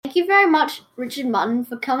you very much, Richard Mutton,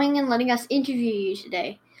 for coming and letting us interview you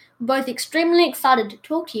today. We're both extremely excited to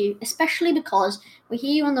talk to you, especially because we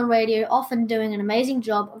hear you on the radio often doing an amazing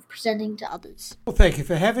job of presenting to others. Well, thank you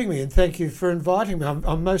for having me, and thank you for inviting me.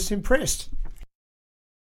 I'm most impressed.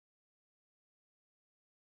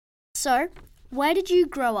 So, where did you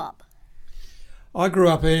grow up? I grew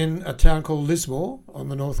up in a town called Lismore on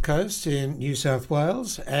the north coast in New South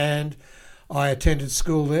Wales, and I attended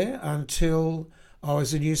school there until I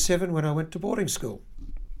was in Year 7 when I went to boarding school.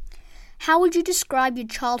 How would you describe your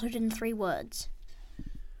childhood in 3 words?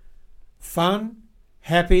 Fun,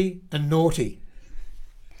 happy and naughty.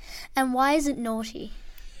 And why is it naughty?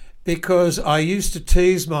 Because I used to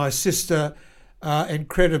tease my sister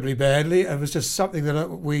incredibly badly. It was just something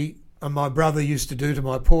that my brother used to do to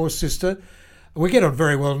my poor sister. We get on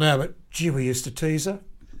very well now, but gee, we used to tease her.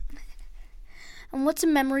 And what's a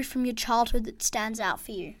memory from your childhood that stands out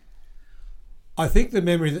for you? I think the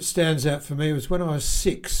memory that stands out for me was when I was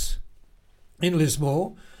 6 in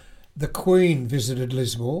Lismore. The Queen visited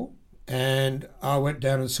Lismore and I went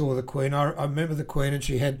down and saw the Queen. I remember the Queen, and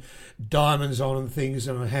she had diamonds on and things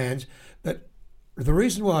on her hands. But the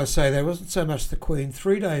reason why I say that wasn't so much the Queen.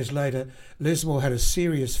 3 days later, Lismore had a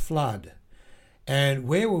serious flood. And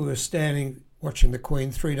where we were standing watching the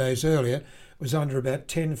Queen 3 days earlier was under about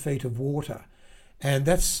 10 feet of water. And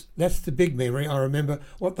that's the big memory. I remember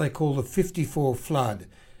what they call the 54 flood.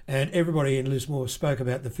 And everybody in Lismore spoke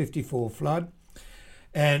about the 54 flood.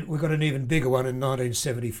 And we got an even bigger one in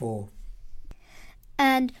 1974.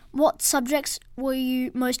 And what subjects were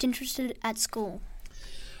you most interested at school?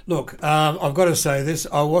 Look, I've got to say this.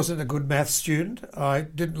 I wasn't a good maths student. I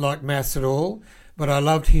didn't like maths at all. But I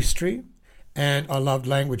loved history and I loved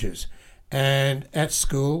languages. And at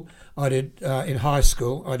school, in high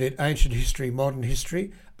school, I did ancient history, modern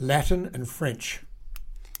history, Latin and French.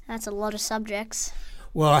 That's a lot of subjects.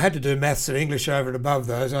 Well, I had to do maths and English over and above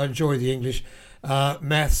those. I enjoyed the English.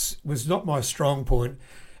 Maths was not my strong point.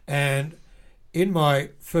 And in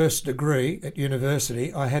my first degree at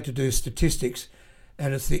university, I had to do statistics.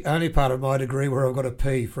 And it's the only part of my degree where I've got a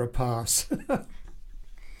P for a pass.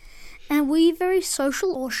 And were you very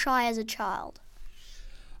social or shy as a child?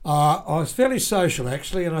 I was fairly social,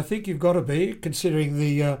 actually, and I think you've got to be, considering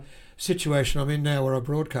the situation I'm in now where I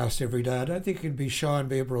broadcast every day. I don't think you can be shy and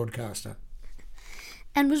be a broadcaster.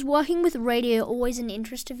 And was working with radio always an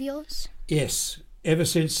interest of yours? Yes. Ever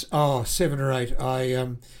since 7 or 8,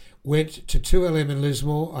 I went to 2LM in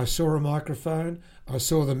Lismore. I saw a microphone. I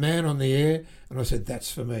saw the man on the air, and I said, that's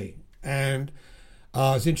for me. And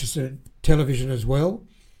I was interested in television as well,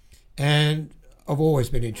 and I've always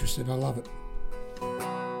been interested. I love it.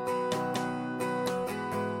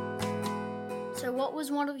 So what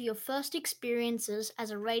was one of your first experiences as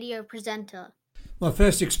a radio presenter? My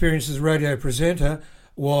first experience as a radio presenter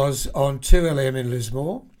was on 2LM in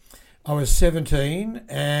Lismore. I was 17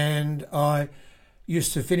 and I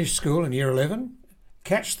used to finish school in Year 11,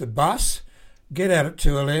 catch the bus, get out at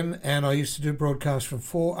 2LM, and I used to do broadcasts from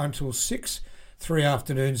 4 until 6, 3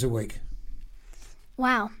 afternoons a week.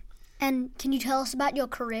 Wow. And can you tell us about your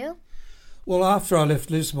career? Well, after I left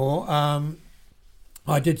Lismore,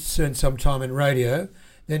 I did spend some time in radio,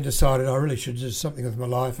 then decided I really should do something with my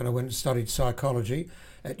life, and I went and studied psychology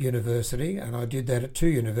at university, and I did that at 2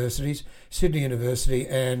 universities, Sydney University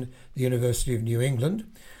and the University of New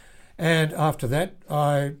England. And after that,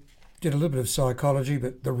 I did a little bit of psychology,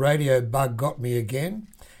 but the radio bug got me again,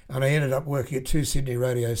 and I ended up working at 2 Sydney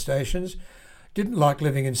radio stations. Didn't like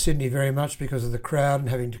living in Sydney very much because of the crowd and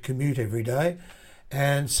having to commute every day,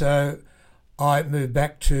 and so I moved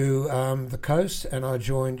back to the coast and I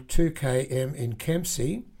joined 2KM in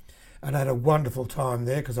Kempsey and had a wonderful time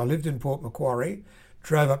there because I lived in Port Macquarie,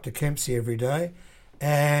 drove up to Kempsey every day,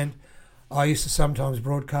 and I used to sometimes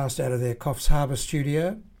broadcast out of their Coffs Harbour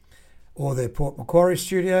studio or their Port Macquarie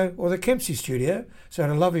studio or the Kempsey studio, so I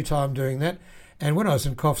had a lovely time doing that. And when I was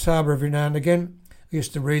in Coffs Harbour every now and again, I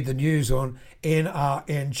used to read the news on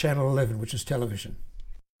NRN Channel 11, which is television.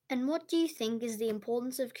 And what do you think is the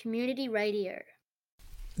importance of community radio?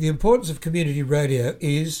 The importance of community radio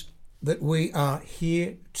is that we are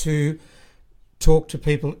here to talk to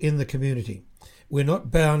people in the community. We're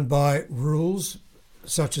not bound by rules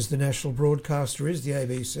such as the national broadcaster is, the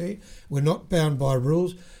ABC. We're not bound by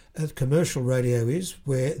rules as commercial radio is,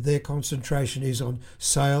 where their concentration is on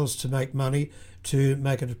sales to make money, to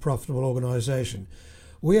make it a profitable organisation.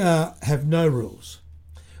 We have no rules.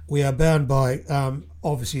 We are bound by,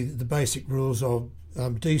 obviously, the basic rules of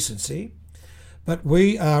decency, but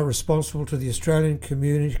we are responsible to the Australian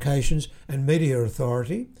Communications and Media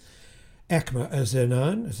Authority, ACMA as they're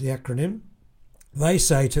known, as the acronym. They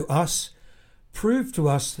say to us, prove to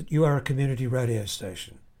us that you are a community radio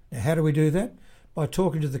station. Now, how do we do that? By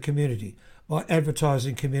talking to the community, by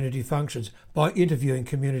advertising community functions, by interviewing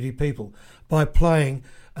community people, by playing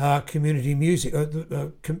community music,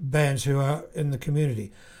 bands who are in the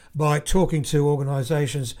community, by talking to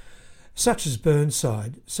organisations such as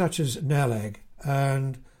Burnside, such as NALAG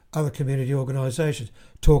and other community organisations,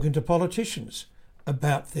 talking to politicians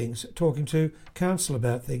about things, talking to council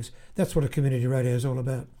about things. That's what a community radio is all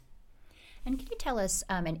about. And can you tell us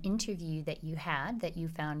an interview that you had that you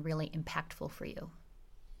found really impactful for you?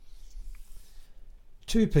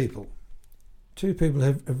 Two people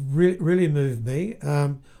have really moved me.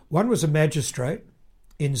 One was a magistrate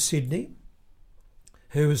in Sydney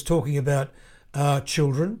who was talking about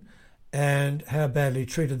children and how badly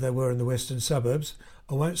treated they were in the western suburbs.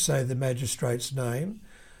 I won't say the magistrate's name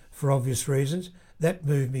for obvious reasons. That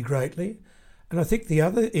moved me greatly. And I think the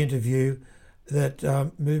other interview that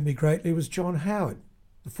moved me greatly was John Howard,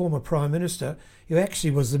 the former Prime Minister, who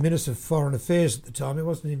actually was the Minister for Foreign Affairs at the time. He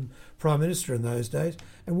wasn't even Prime Minister in those days.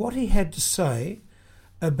 And what he had to say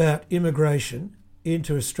about immigration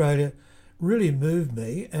into Australia really moved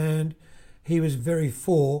me, and he was very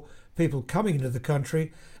for people coming into the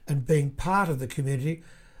country and being part of the community,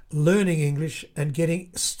 learning English and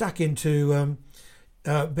getting stuck into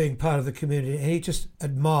being part of the community. And he just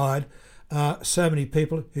admired so many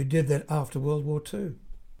people who did that after World War II.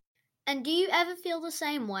 And do you ever feel the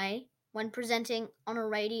same way when presenting on a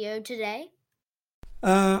radio today?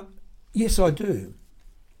 Yes, I do.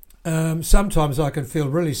 Sometimes I can feel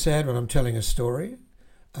really sad when I'm telling a story.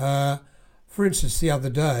 For instance, the other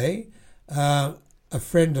day, a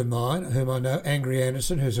friend of mine, whom I know, Angry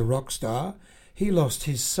Anderson, who's a rock star, he lost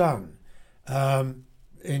his son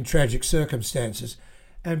in tragic circumstances.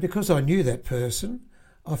 And because I knew that person,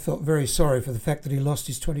 I felt very sorry for the fact that he lost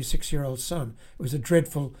his 26-year-old son. It was a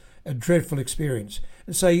dreadful experience.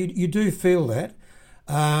 And so you do feel that.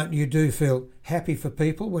 You do feel happy for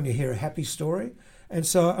people when you hear a happy story. And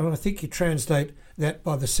I think you translate that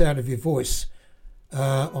by the sound of your voice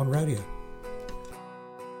on radio.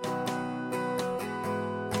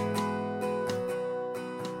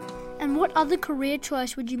 And what other career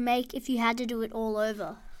choice would you make if you had to do it all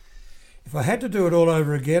over? If I had to do it all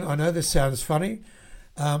over again, I know this sounds funny,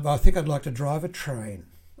 but I think I'd like to drive a train.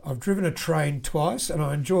 I've driven a train twice, and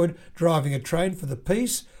I enjoyed driving a train for the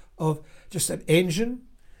peace of just an engine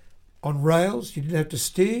on rails. You didn't have to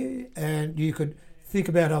steer, and you could think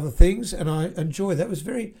about other things, and I enjoyed that. It was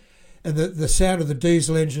very, and the sound of the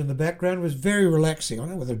diesel engine in the background was very relaxing. I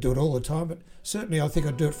don't know whether I'd do it all the time, but certainly I think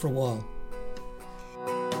I'd do it for a while.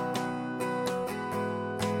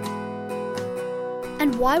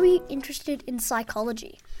 And why were you interested in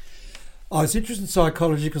psychology? I was interested in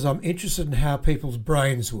psychology because I'm interested in how people's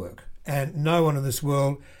brains work. And no one in this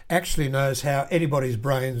world actually knows how anybody's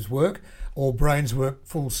brains work, or brains work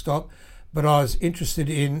full stop. But I was interested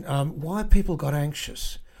in why people got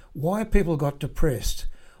anxious, why people got depressed,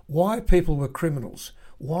 why people were criminals,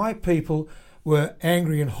 why people were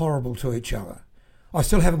angry and horrible to each other. I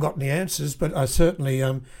still haven't got any answers, but I certainly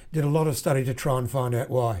did a lot of study to try and find out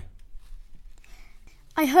why.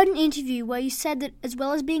 I heard an interview where you said that as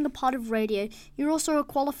well as being a part of radio, you're also a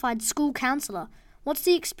qualified school counsellor. What's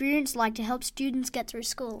the experience like to help students get through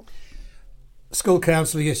school? School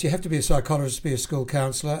counsellor, yes, you have to be a psychologist to be a school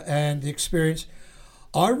counsellor, and the experience,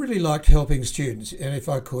 I really liked helping students, and if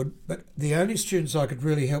I could, but the only students I could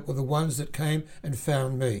really help were the ones that came and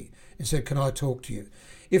found me and said, can I talk to you?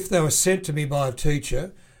 If they were sent to me by a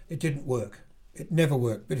teacher, it didn't work. It never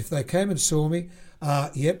worked. But if they came and saw me,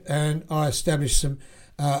 and I established some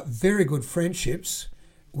very good friendships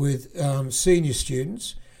with senior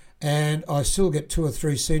students, and I still get 2 or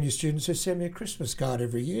 3 senior students who send me a Christmas card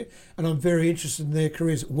every year, and I'm very interested in their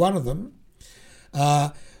careers. One of them,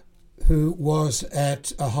 who was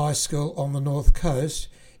at a high school on the North Coast,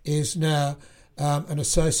 is now an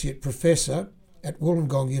associate professor at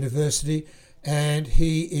Wollongong University, and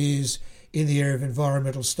he is in the area of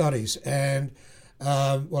environmental studies. And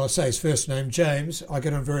I say his first name, James. I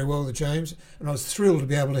get on very well with James, and I was thrilled to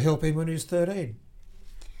be able to help him when he was 13.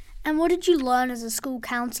 And what did you learn as a school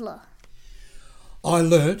counsellor? I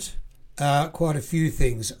learnt quite a few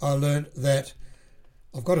things. I learnt that,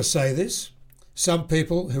 I've got to say this, some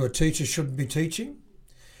people who are teachers shouldn't be teaching.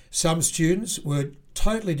 Some students were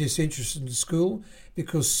totally disinterested in school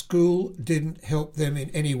because school didn't help them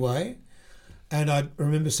in any way. And I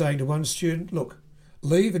remember saying to one student, look,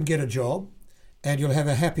 leave and get a job and you'll have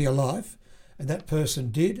a happier life. And that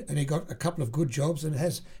person did, and he got a couple of good jobs and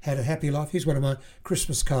has had a happy life. He's one of my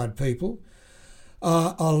Christmas card people.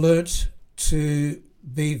 I learnt to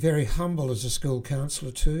be very humble as a school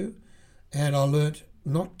counsellor too, and I learnt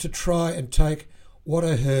not to try and take what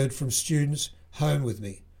I heard from students home with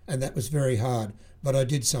me. And that was very hard, but I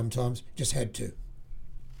did sometimes, just had to.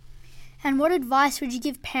 And what advice would you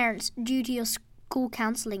give parents due to your school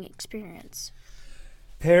counselling experience?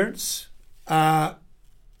 Parents, hard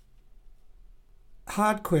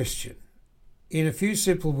question. In a few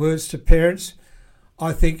simple words to parents,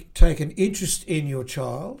 I think take an interest in your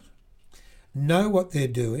child, know what they're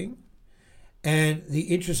doing, and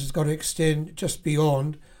the interest has got to extend just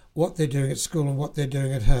beyond what they're doing at school and what they're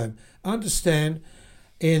doing at home. Understand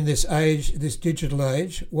in this age, this digital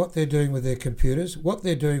age, what they're doing with their computers, what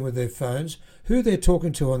they're doing with their phones, who they're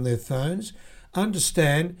talking to on their phones.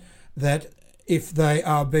 Understand that if they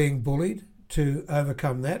are being bullied, to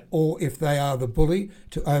overcome that, or if they are the bully,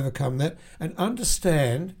 to overcome that, and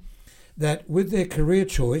understand that with their career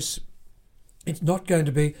choice, it's not going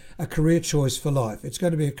to be a career choice for life. It's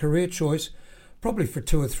going to be a career choice probably for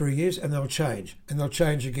 2 or 3 years, and they'll change, and they'll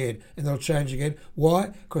change again, and they'll change again. Why?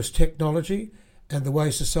 Because technology and the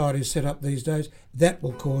way society is set up these days, that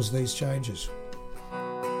will cause these changes.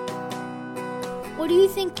 What do you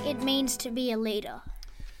think it means to be a leader?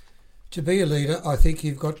 To be a leader, I think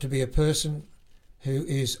you've got to be a person who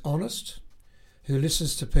is honest, who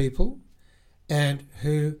listens to people, and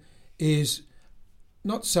who is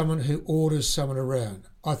not someone who orders someone around.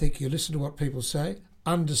 I think you listen to what people say,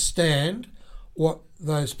 understand what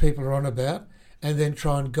those people are on about, and then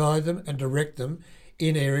try and guide them and direct them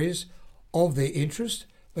in areas of their interest.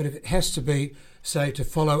 But if it has to be, say, to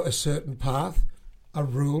follow a certain path, a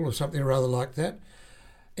rule or something or other like that,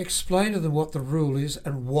 explain to them what the rule is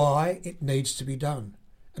and why it needs to be done.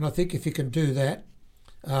 And I think if you can do that,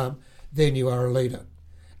 then you are a leader.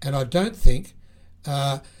 And I don't think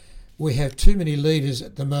we have too many leaders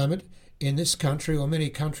at the moment in this country or many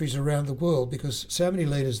countries around the world, because so many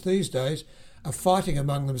leaders these days are fighting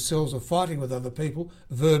among themselves or fighting with other people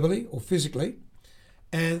verbally or physically,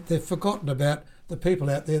 and they've forgotten about the people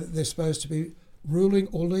out there that they're supposed to be ruling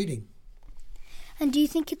or leading. And do you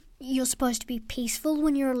think you're supposed to be peaceful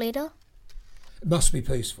when you're a leader? It must be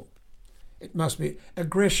peaceful. It must be.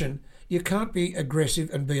 Aggression, you can't be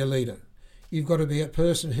aggressive and be a leader. You've got to be a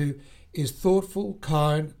person who is thoughtful,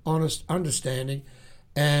 kind, honest, understanding,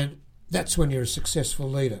 and that's when you're a successful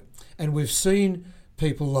leader. And we've seen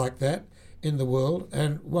people like that in the world,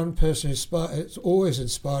 and one person who's always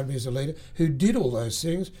inspired me as a leader who did all those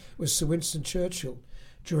things was Sir Winston Churchill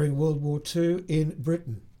during World War II in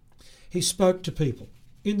Britain. He spoke to people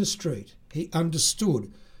in the street. He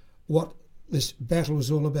understood what this battle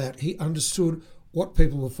was all about. He understood what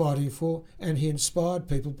people were fighting for, and he inspired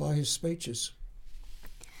people by his speeches.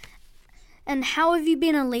 And how have you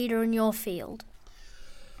been a leader in your field?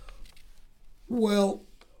 Well,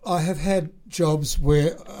 I have had jobs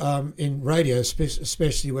where, in radio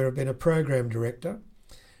especially, where I've been a program director,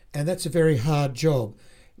 and that's a very hard job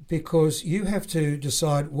because you have to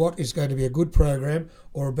decide what is going to be a good program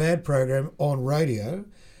or a bad program on radio,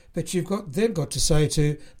 but you've then got to say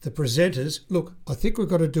to the presenters, look, I think we've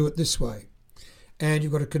got to do it this way. And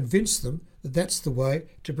you've got to convince them that that's the way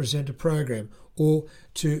to present a program or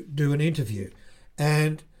to do an interview.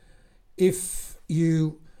 And if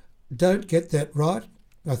you don't get that right,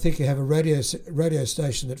 I think you have a radio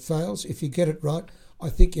station that fails. If you get it right, I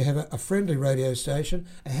think you have a friendly radio station,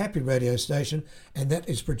 a happy radio station, and that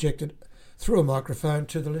is projected through a microphone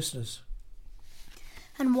to the listeners.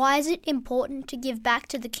 And why is it important to give back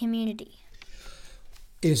to the community?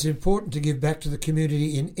 It's important to give back to the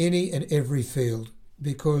community in any and every field,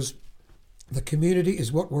 because the community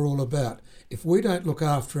is what we're all about. If we don't look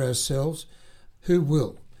after ourselves, who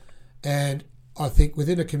will? And I think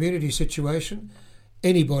within a community situation,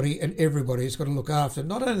 anybody and everybody has got to look after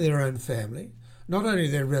not only their own family, not only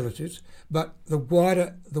their relatives, but the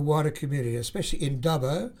wider community. Especially in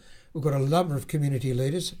Dubbo, we've got a number of community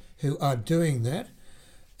leaders who are doing that,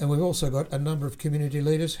 and we've also got a number of community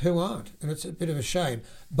leaders who aren't, and it's a bit of a shame.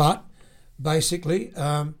 But basically,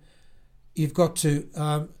 you've got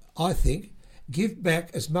to, I think, give back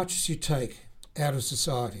as much as you take out of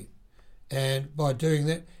society, and by doing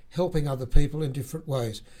that, helping other people in different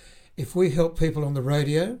ways. If we help people on the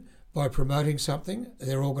radio by promoting something,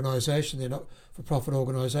 their organisation, their not-for-profit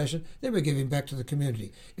organisation, then we're giving back to the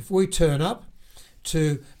community. If we turn up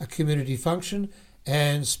to a community function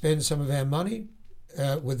and spend some of our money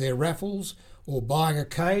with their raffles, or buying a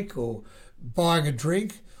cake, or buying a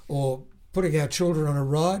drink, or putting our children on a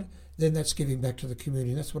ride, then that's giving back to the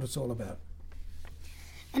community. That's what it's all about.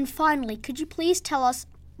 And finally, could you please tell us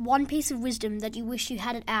one piece of wisdom that you wish you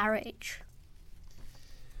had at our age?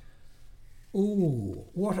 Ooh,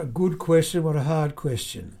 what a good question, what a hard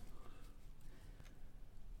question.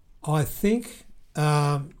 I think,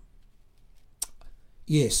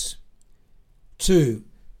 yes. 2,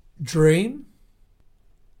 dream,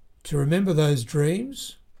 to remember those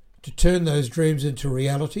dreams, to turn those dreams into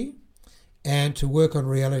reality, and to work on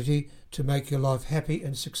reality to make your life happy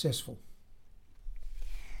and successful.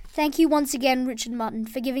 Thank you once again, Richard Martin,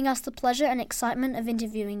 for giving us the pleasure and excitement of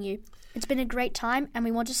interviewing you. It's been a great time, and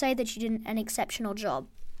we want to say that you did an exceptional job.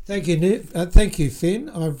 Thank you, Finn.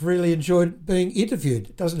 I've really enjoyed being interviewed.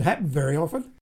 It doesn't happen very often.